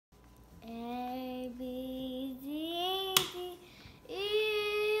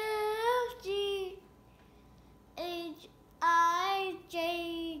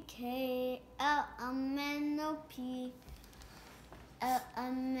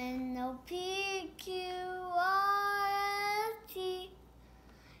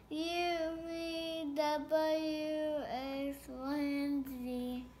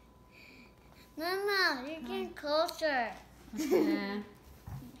Okay.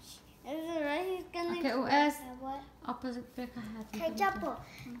 Is it right? He's gonna. Okay, US. What? Opposite peka hat. Okay, double.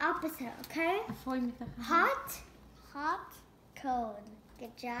 Opposite, okay? Foi mita. Hot, hot, cold.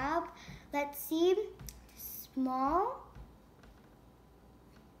 Good job. Let's see. Small.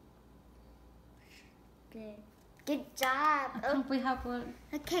 Good. Good job. Không phải học rồi.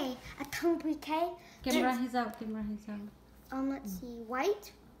 Okay, a complicated. Camera his out. Camera his out. Let's see.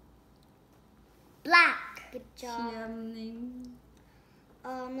 White. Black. Good job. Chiamning.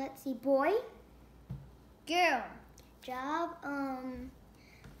 Let's see. Boy. Girl. Good job.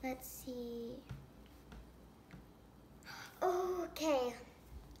 Let's see. Oh, okay.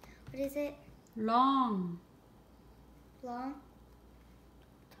 What is it? Long. Long.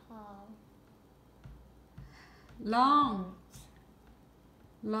 Tall. Long.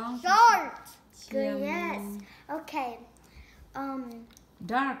 Long. Short. Good. Chiamning. Yes. Okay.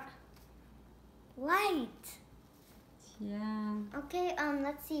 Dark. Light. Yeah. Okay.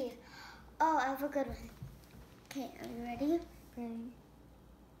 Let's see. Oh, I have a good one. Okay. Are you ready? Ready.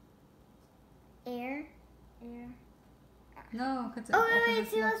 Air. Air. No, because Oh, wait,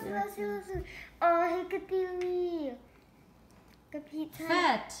 see. Oh, he could be me. Repeat time.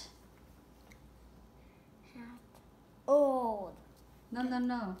 Fat. Old.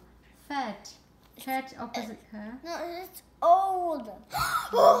 No. Fat. Fat opposite her. No, it's old.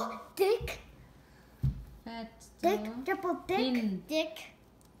 Oh, Dick. Fat. Dick. Triple Dick. Thin. Dick.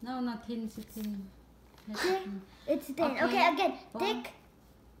 No, not thin. It's thin. Dick. It's thin. Okay. Okay, again. One. Dick.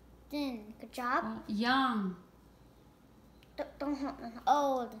 Thin. Good job. Young. Don't help me.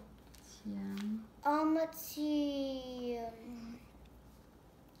 Old. Young. Let's see.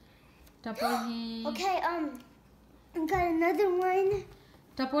 Double he. Okay, I got another one.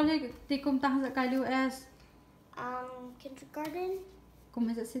 Double he. Tikum tang sa kalu S. Kindergarten. Kum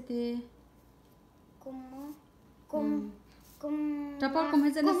he sa city. Kum. Double kum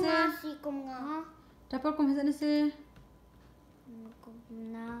he sa nasi. Si kum nga. Double kum he sa nasi.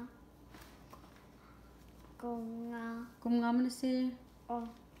 Kum nga man nasi. Oh.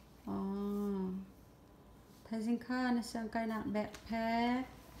 Thai jing kha na sang kai na backpack.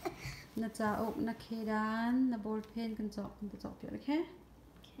 Na cha ok na khedan na ball pen kan chok pi okay?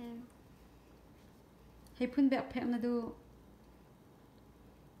 Okay. Hey phun backpack na du.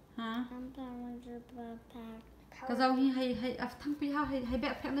 Ha? Ka zau hi hay af thang pi ha hay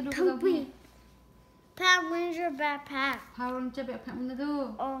backpack na du ka zau hi. Power Ranger backpack. Power Ranger backpack na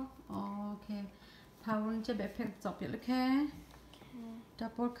du. Oh. Okay. Power Ranger backpack chok pi okay?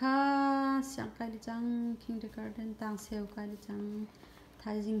 Double kha siang kai li chang kindergarten tang seu kai li chang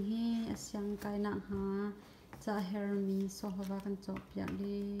thai jing hi siang kai na ha cha hermi so hawa kan chok pi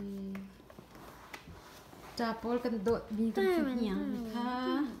li double kan do bi kan fi hiang kha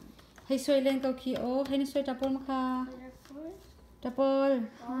hay soi len ko ki o hay ni soi double ma kha double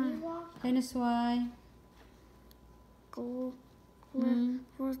hay ni soi Go.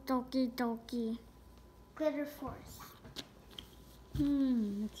 Where's Doki? Glitter Force.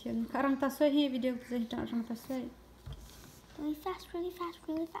 Thiện răng ta xoay hi video gì đó răng ta xoay. Really fast. Come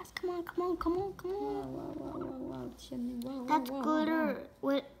on. Wow. Thiện wow. That's glitter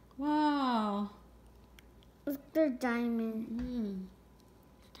with. Wow. Look, the diamond.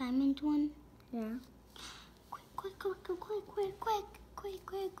 Diamond one. Yeah. Quick.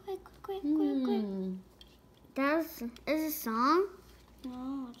 Is a song?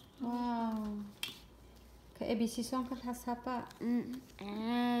 No. Wow. Cái ABC song kan has apa?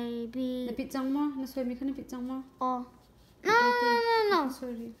 A B. Napit chang mo, na soy mi kan napit chang mo. Oh. No.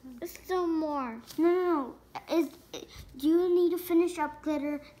 Sorry. There's still more. No. Do you need to finish up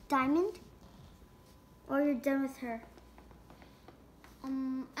Glitter Diamond? Or you're done with her?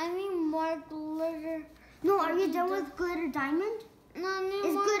 I need more glitter. No, are you done with Glitter Diamond? No,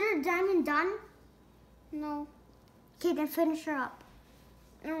 Is Glitter Diamond done? No. Okay, then finish her up.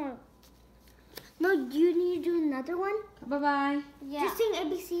 No, you need to do another one? Bye. Yeah. Just sing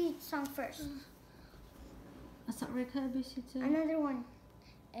ABC song first. Asa reka ABC too. Another one.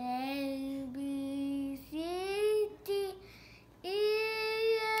 A, B, C, D, E,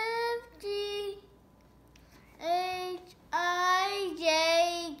 F, G, H, I,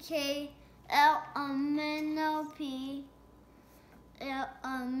 J, K, L, M, N, O, P, L,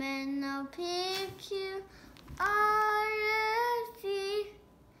 M, N, O, P, Q, R, S, T,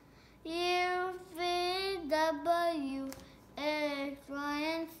 U, V, W, X, Y,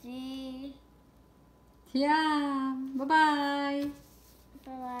 and Z. Yeah. Bye.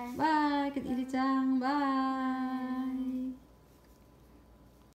 Bye-bye. Bye. Cái gì chăng? Bye.